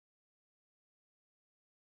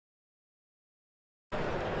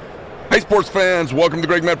Hey, sports fans, welcome to the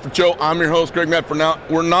Greg Medford Show. I'm your host, Greg Medford. Now,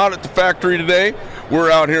 we're not at the factory today.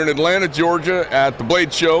 We're out here in Atlanta, Georgia at the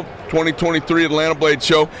Blade Show, 2023 Atlanta Blade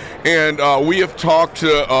Show. And we have talked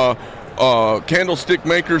to candlestick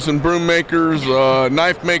makers and broom makers,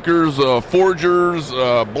 knife makers, forgers,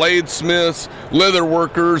 bladesmiths, leather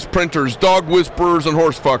workers, printers, dog whisperers, and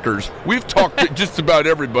horse fuckers. We've talked to just about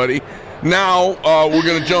everybody. Now, we're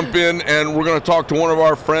going to jump in and we're going to talk to one of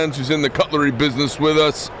our friends who's in the cutlery business with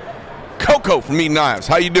us, Coco from EKnives.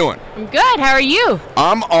 How you doing? I'm good. How are you?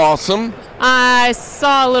 I'm awesome. I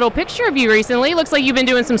saw a little picture of you recently. Looks like you've been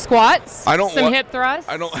doing some squats, some hip thrusts.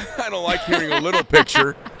 I don't like hearing a little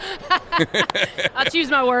picture. I'll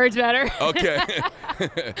choose my words better. Okay.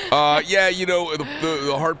 Yeah, you know,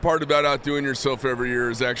 the hard part about outdoing yourself every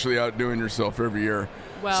year is actually outdoing yourself every year.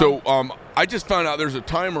 Well, so I just found out there's a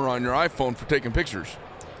timer on your iPhone for taking pictures.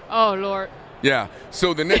 Oh, Lord. Yeah,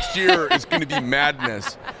 so the next year is going to be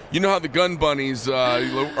madness. You know how the gun bunnies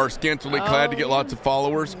are scantily clad to get lots of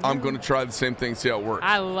followers? I'm going to try the same thing, see how it works.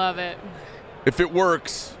 I love it. If it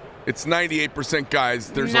works, it's 98%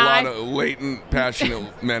 guys. There's a lot of latent,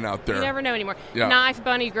 passionate men out there. You never know anymore. Yeah. Knife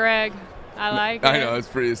bunny Greg. I like it. I know, it's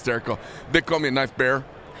pretty hysterical. They call me a knife bear.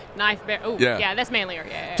 Knife bear. Oh, yeah, that's manlier.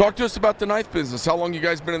 Yeah. Talk to us about the knife business. How long you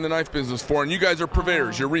guys been in the knife business for? And you guys are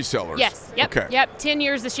purveyors, you're resellers. Yes. Yep. Okay. Yep. 10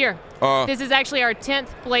 years this year. This is actually our 10th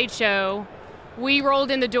Blade Show. We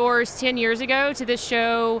rolled in the doors 10 years ago to this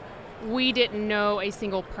show. We didn't know a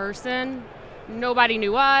single person. Nobody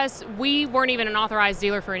knew us. We weren't even an authorized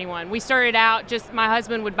dealer for anyone. We started out just my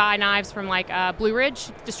husband would buy knives from like Blue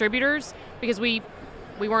Ridge distributors because we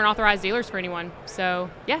weren't authorized dealers for anyone. So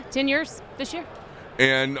yeah, 10 years this year.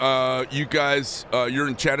 And you guys, you're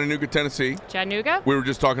in Chattanooga, Tennessee. Chattanooga. We were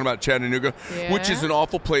just talking about Chattanooga, which is an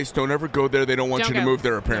awful place. Don't ever go there. They don't want you to move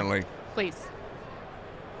there, apparently. No, please.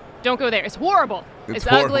 Don't go there. It's horrible. It's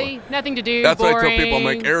horrible. Ugly. Nothing to do. That's boring. what I tell people. I'm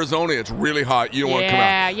like, Arizona, it's really hot. You don't want to come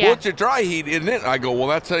out. Yeah. Well, it's a dry heat, isn't it? I go, well,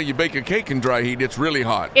 that's how you bake a cake in dry heat. It's really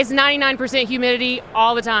hot. It's 99% humidity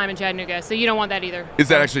all the time in Chattanooga, so you don't want that either. Is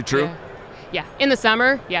that actually true? Yeah. In the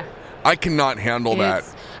summer, yeah. I cannot handle that.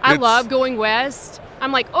 I love going west.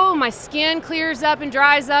 I'm like, oh, my skin clears up and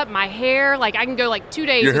dries up. My hair, like I can go like 2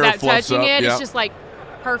 days without touching it. It's just like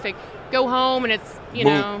perfect. Go home and it's, you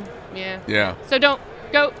know, Yeah. So don't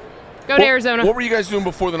go to Arizona. What were you guys doing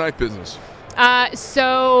before the knife business?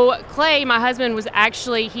 So Clay, my husband,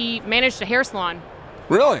 he managed a hair salon.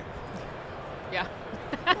 Really? Yeah.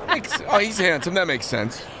 He's handsome. That makes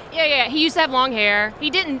sense. Yeah. He used to have long hair.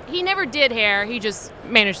 He never did hair. He just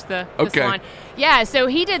managed the salon. Yeah, so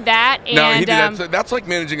he did that. And, no, he did that. So that's like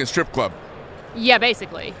managing a strip club. Yeah,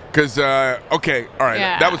 basically. Because, okay, all right.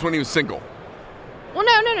 Yeah. That was when he was single. Well,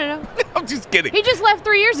 no. I'm just kidding. He just left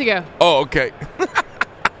 3 years ago. Oh, okay.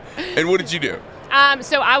 And what did you do?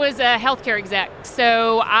 So I was a healthcare exec.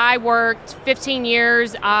 So I worked 15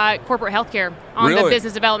 years corporate healthcare on the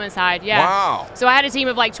business development side. Yeah. Wow. So I had a team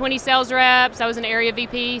of like 20 sales reps. I was an area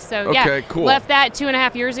VP. So cool. Left that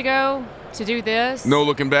 2.5 years ago to do this. No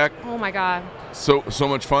looking back? Oh my God. So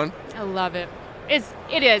much fun? I love it.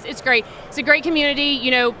 It is. It's great. It's a great community.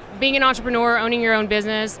 You know, being an entrepreneur, owning your own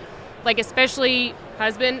business, like especially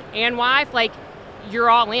husband and wife, like you're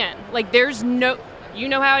all in. Like there's no... You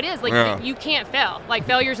know how it is. Like you can't fail. Like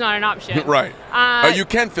failure's not an option. Right. You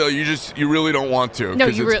can fail. You really don't want to. No,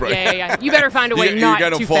 you really. Yeah. You better find a way not to fail. You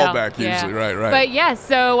got to fall back usually. Right. But yeah,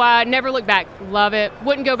 so never look back. Love it.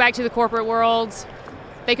 Wouldn't go back to the corporate world.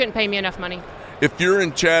 They couldn't pay me enough money. If you're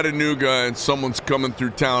in Chattanooga and someone's coming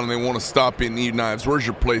through town and they want to stop in EKnives, where's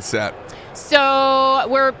your place at? So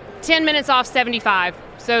we're 10 minutes off 75.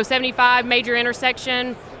 So 75 major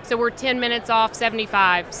intersection. So we're 10 minutes off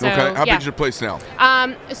 75. So, okay. How big's your place now?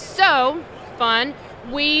 So fun.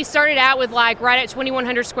 We started out with like right at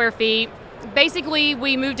 2,100 square feet. Basically,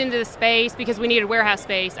 we moved into the space because we needed warehouse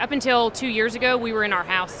space. Up until 2 years ago, we were in our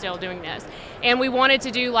house still doing this. And we wanted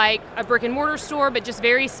to do like a brick and mortar store, but just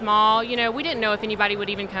very small. You know, we didn't know if anybody would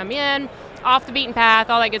even come in, off the beaten path,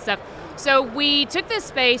 all that good stuff. So we took this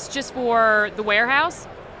space just for the warehouse,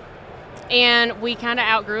 and we kind of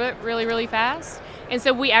outgrew it really, really fast. And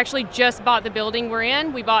so we actually just bought the building we're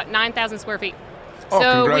in. We bought 9,000 square feet. Oh,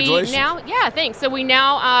 so congratulations. Thanks. So we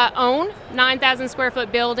now own 9,000 square foot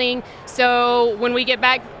building. So when we get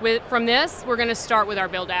back from this, we're going to start with our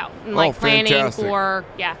build out and planning for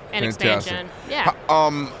an expansion. Yeah.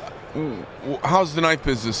 How's the knife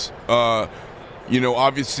business?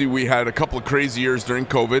 Obviously we had a couple of crazy years during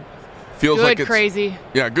COVID. Feels good like it's crazy.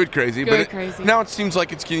 Yeah, good crazy. Crazy. Now it seems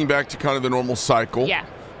like it's getting back to kind of the normal cycle. Yeah.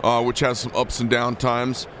 Which has some ups and down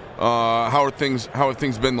times. How have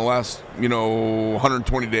things been the last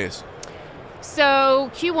 120 days?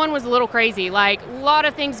 So Q1 was a little crazy, like a lot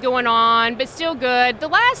of things going on, but still good. The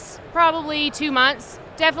last probably 2 months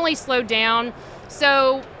definitely slowed down.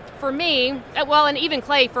 So for me, well, and even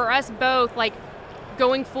Clay, for us both, like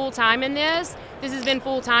going full time in this has been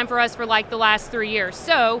full time for us for like the last 3 years.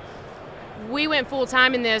 So we went full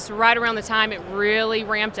time in this right around the time it really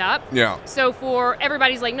ramped up. Yeah. So for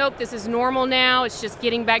everybody's like, nope, this is normal now. It's just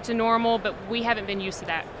getting back to normal, but we haven't been used to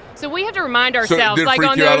that. So we have to remind ourselves, so did it like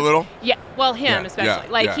freak on you those, out a little? Yeah, well, him especially.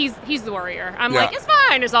 Like he's the worrier. I'm like, it's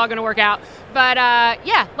fine, it's all going to work out. But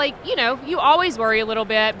like you always worry a little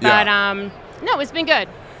bit. But no, it's been good.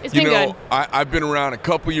 It's been good. I've been around a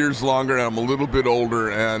couple years longer, and I'm a little bit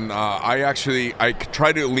older, and I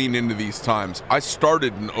try to lean into these times. I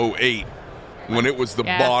started in 2008 when it was the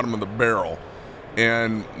bottom of the barrel,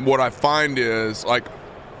 and what I find is like.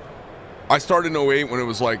 I started in 2008 when it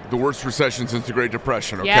was like the worst recession since the Great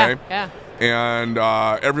Depression, okay? Yeah. And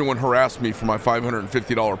everyone harassed me for my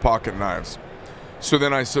 $550 pocket knives. So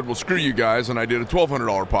then I said, well, screw you guys, and I did a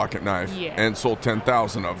 $1,200 pocket knife and sold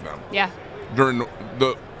 10,000 of them. Yeah. During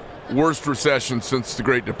the worst recession since the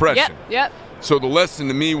Great Depression. Yep. So the lesson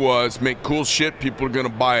to me was make cool shit, people are going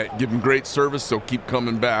to buy it, give them great service, they'll keep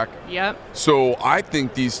coming back. Yep. So I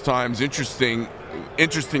think these times,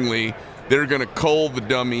 interestingly, they're going to cull the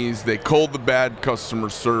dummies. They cull the bad customer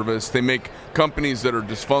service. They make companies that are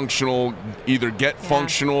dysfunctional either get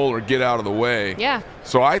functional or get out of the way. Yeah.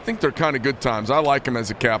 So I think they're kind of good times. I like them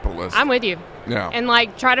as a capitalist. I'm with you. Yeah. And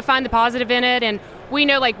like try to find the positive in it. And we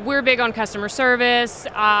know like we're big on customer service,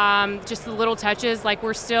 just the little touches. Like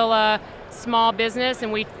we're still a small business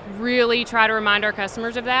and we really try to remind our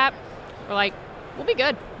customers of that. We're like, we'll be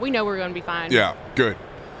good. We know we're going to be fine. Yeah, good.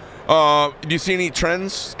 Do you see any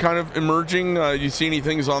trends kind of emerging? Do you see any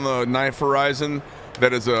things on the knife horizon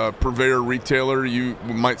that as a purveyor retailer you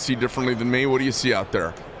might see differently than me? What do you see out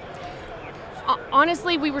there?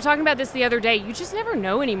 Honestly, we were talking about this the other day. You just never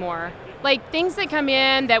know anymore. Like things that come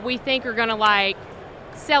in that we think are going to like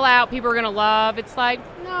sell out, people are going to love. It's like,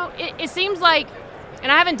 no, it seems like,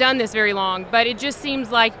 and I haven't done this very long, but it just seems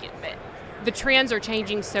like the trends are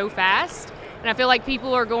changing so fast. And I feel like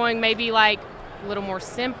people are going maybe like, a little more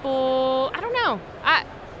simple. I don't know. I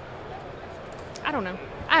don't know.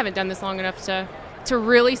 I haven't done this long enough to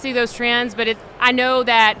really see those trends, but I know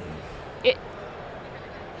that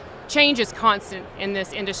change is constant in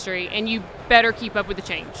this industry, and you better keep up with the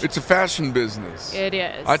change. It's a fashion business. It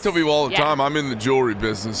is. I tell people all the time, I'm in the jewelry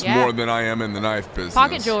business more than I am in the knife business.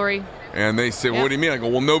 Pocket jewelry. And they say, well, what do you mean? I go,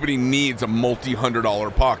 well, nobody needs a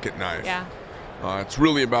multi-$100 pocket knife. Yeah. It's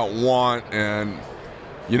really about want and...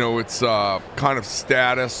 it's kind of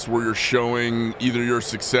status where you're showing either your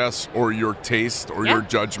success or your taste or your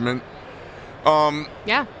judgment. Tell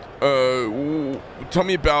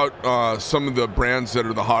me about some of the brands that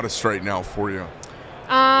are the hottest right now for you.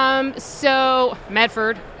 So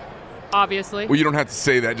Medford, obviously. Well, you don't have to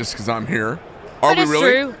say that just because I'm here. Are we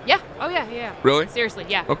really? True. Yeah. Oh yeah. Really? Seriously,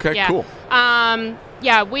 yeah. Okay, cool.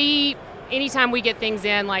 Anytime we get things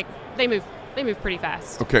in, like they move pretty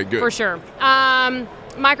fast. Okay, good. For sure.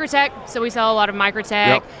 Microtech, so we sell a lot of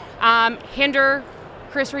Microtech. Yep. Hinder,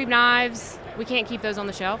 Chris Reeve knives, we can't keep those on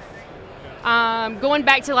the shelf. Going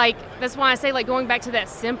back to like, that's why I say like going back to that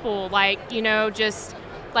simple, like, just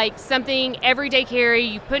like something everyday carry,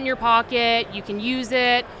 you put in your pocket, you can use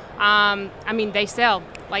it. They sell.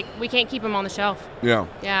 Like, we can't keep them on the shelf. Yeah.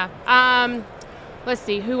 Yeah. Let's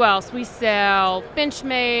see, who else? We sell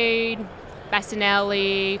Benchmade,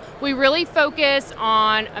 Bastinelli. We really focus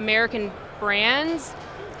on American brands.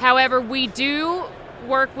 However, we do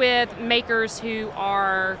work with makers who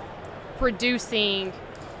are producing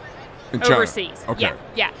overseas. Okay.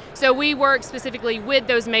 Yeah. So we work specifically with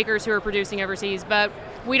those makers who are producing overseas, but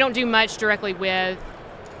we don't do much directly with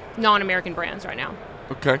non-American brands right now.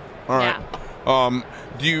 Okay. All right. Yeah.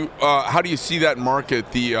 How do you see that market?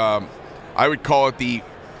 I would call it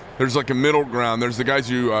there's like a middle ground. There's the guys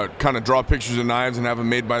who kind of draw pictures of knives and have them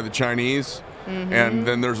made by the Chinese. Mm-hmm. And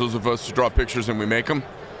then there's those of us who draw pictures and we make them.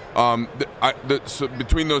 So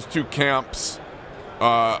between those two camps,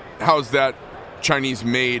 how's that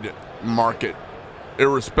Chinese-made market,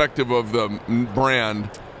 irrespective of the brand?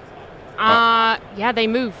 They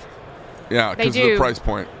move. Yeah, because of the price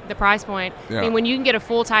point. The price point. Yeah. I mean, when you can get a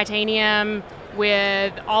full titanium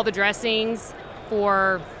with all the dressings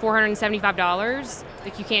for $475,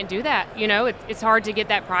 like you can't do that. It's hard to get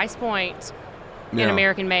that price point in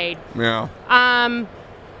American made. Yeah.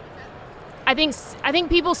 I think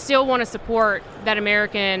people still want to support that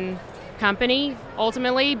American company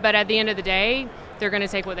ultimately, but at the end of the day, they're going to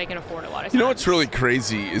take what they can afford a lot of times. You know what's really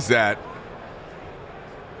crazy is that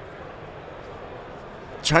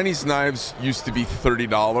Chinese knives used to be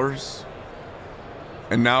 $30,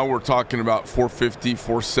 and now we're talking about $450,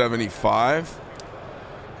 $475.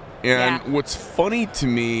 And what's funny to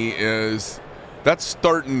me is that's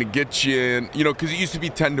starting to get you in, because it used to be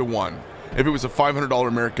 10 to 1. If it was a $500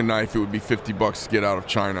 American knife, it would be $50 to get out of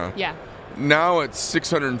China. Yeah. Now it's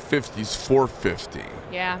 $650, $450.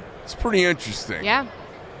 Yeah. It's pretty interesting. Yeah.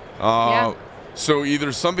 So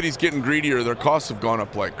either somebody's getting greedy or their costs have gone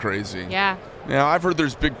up like crazy. Yeah. Now, I've heard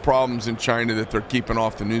there's big problems in China that they're keeping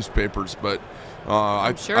off the newspapers, but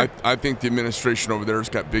I think the administration over there has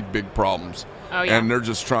got big problems. Oh, yeah. And they're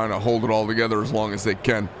just trying to hold it all together as long as they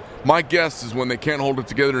can. My guess is when they can't hold it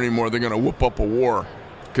together anymore, they're going to whoop up a war,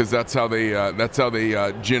 because that's how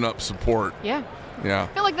they gin up support. Yeah. Yeah. I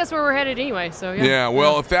feel like that's where we're headed anyway, so yeah. Yeah,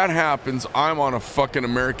 well, if that happens, I'm on a fucking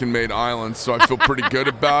American-made island, so I feel pretty good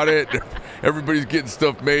about it. Everybody's getting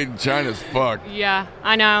stuff made in China's fucked. Yeah,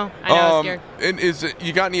 I know. I'm scared. And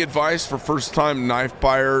you got any advice for first-time knife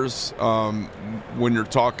buyers when you're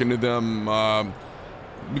talking to them?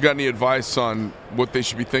 You got any advice on what they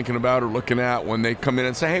should be thinking about or looking at when they come in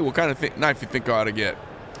and say, hey, what kind of knife you think I ought to get?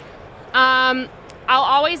 I'll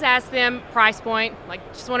always ask them price point,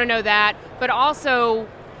 just want to know that, but also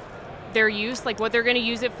their use, what they're going to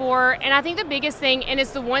use it for. And I think the biggest thing, and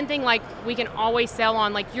it's the one thing we can always sell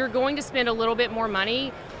on, you're going to spend a little bit more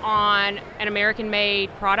money on an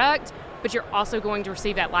American-made product, but you're also going to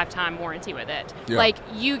receive that lifetime warranty with it. Yeah.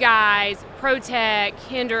 You guys, ProTech,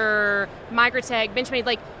 Hinder, Microtech,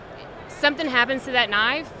 Benchmade, something happens to that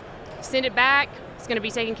knife, send it back, it's going to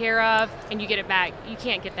be taken care of, and you get it back. You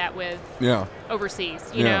can't get that with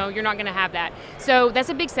overseas. You know, you're not going to have that. So that's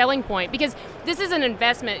a big selling point, because this is an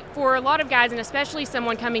investment for a lot of guys, and especially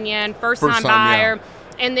someone coming in, first-time buyer,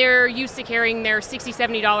 and they're used to carrying their $60,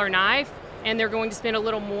 $70 knife, and they're going to spend a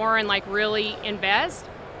little more and really invest.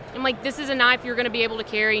 I'm this is a knife you're going to be able to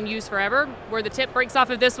carry and use forever, where the tip breaks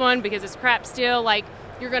off of this one because it's crap still.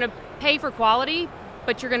 You're going to pay for quality,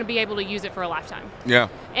 but you're going to be able to use it for a lifetime. Yeah.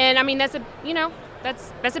 And I mean, that's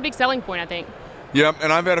a big selling point, I think. Yeah,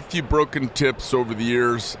 and I've had a few broken tips over the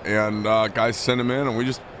years, and guys send them in, and we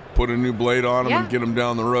just put a new blade on them and get them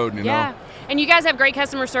down the road, you know? And you guys have great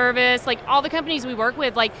customer service. All the companies we work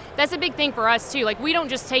with, that's a big thing for us, too. We don't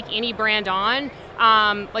just take any brand on.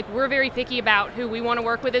 We're very picky about who we want to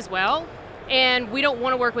work with as well. And we don't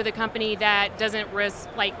want to work with a company that doesn't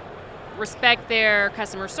respect their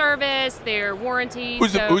customer service, their warranty.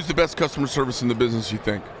 Who's the best customer service in the business, you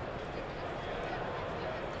think?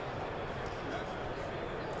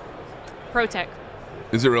 ProTech.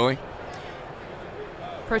 Is it really?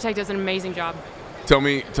 ProTech does an amazing job. Tell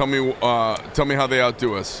me how they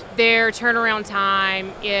outdo us. Their turnaround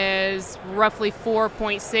time is roughly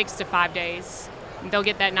 4.6 to 5 days. They'll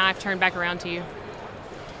get that knife turned back around to you.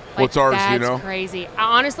 What's ours, do you know? That's crazy.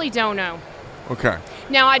 I honestly don't know. Okay.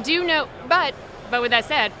 Now, I do know, but with that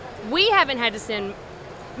said, we haven't had to send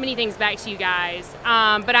many things back to you guys.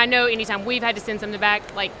 But I know anytime we've had to send something back,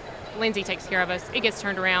 Lindsay takes care of us. It gets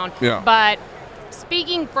turned around. Yeah. But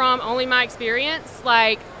speaking from only my experience,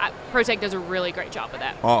 ProTech does a really great job with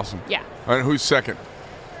that. Awesome. Yeah. And who's second?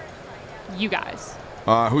 You guys.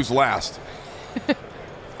 Who's last?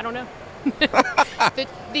 I don't know.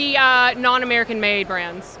 the non-American made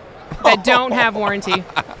brands that don't have warranty.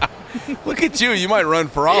 Look at you. You might run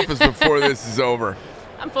for office before this is over.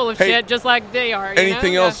 I'm full of shit, just like they are.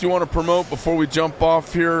 Anything else you want to promote before we jump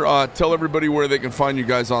off here? Tell everybody where they can find you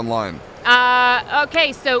guys online.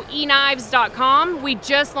 Okay, so EKnives.com. We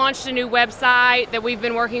just launched a new website that we've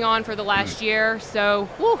been working on for the last year. So,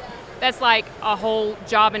 that's a whole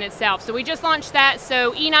job in itself. So we just launched that.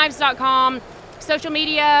 So EKnives.com. Social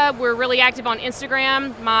media, we're really active on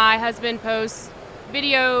Instagram. My husband posts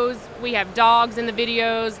videos. We have dogs in the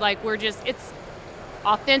videos. It's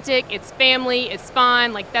authentic, it's family, it's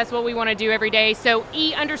fun. That's what we want to do every day. So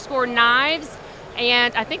E_knives,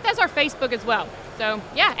 and I think that's our Facebook as well. So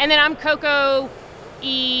yeah, and then I'm Coco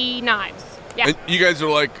EKnives. Yeah. And you guys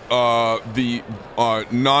are the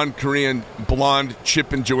non-Korean blonde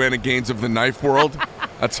Chip and Joanna Gaines of the knife world.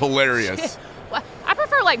 That's hilarious. Well, I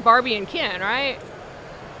prefer Barbie and Ken, right?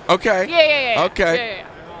 Okay. Yeah. Okay.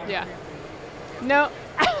 Yeah. No.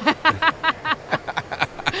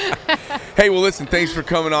 Hey, well, listen, thanks for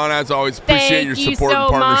coming on. As always, appreciate your support and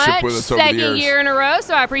partnership with us over the years. Second year in a row,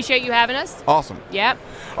 so I appreciate you having us. Awesome. Yep.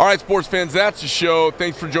 All right, sports fans, that's the show.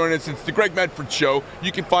 Thanks for joining us. It's the Greg Medford Show.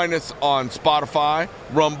 You can find us on Spotify,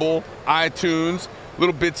 Rumble, iTunes,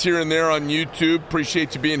 little bits here and there on YouTube.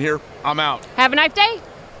 Appreciate you being here. I'm out. Have a nice day.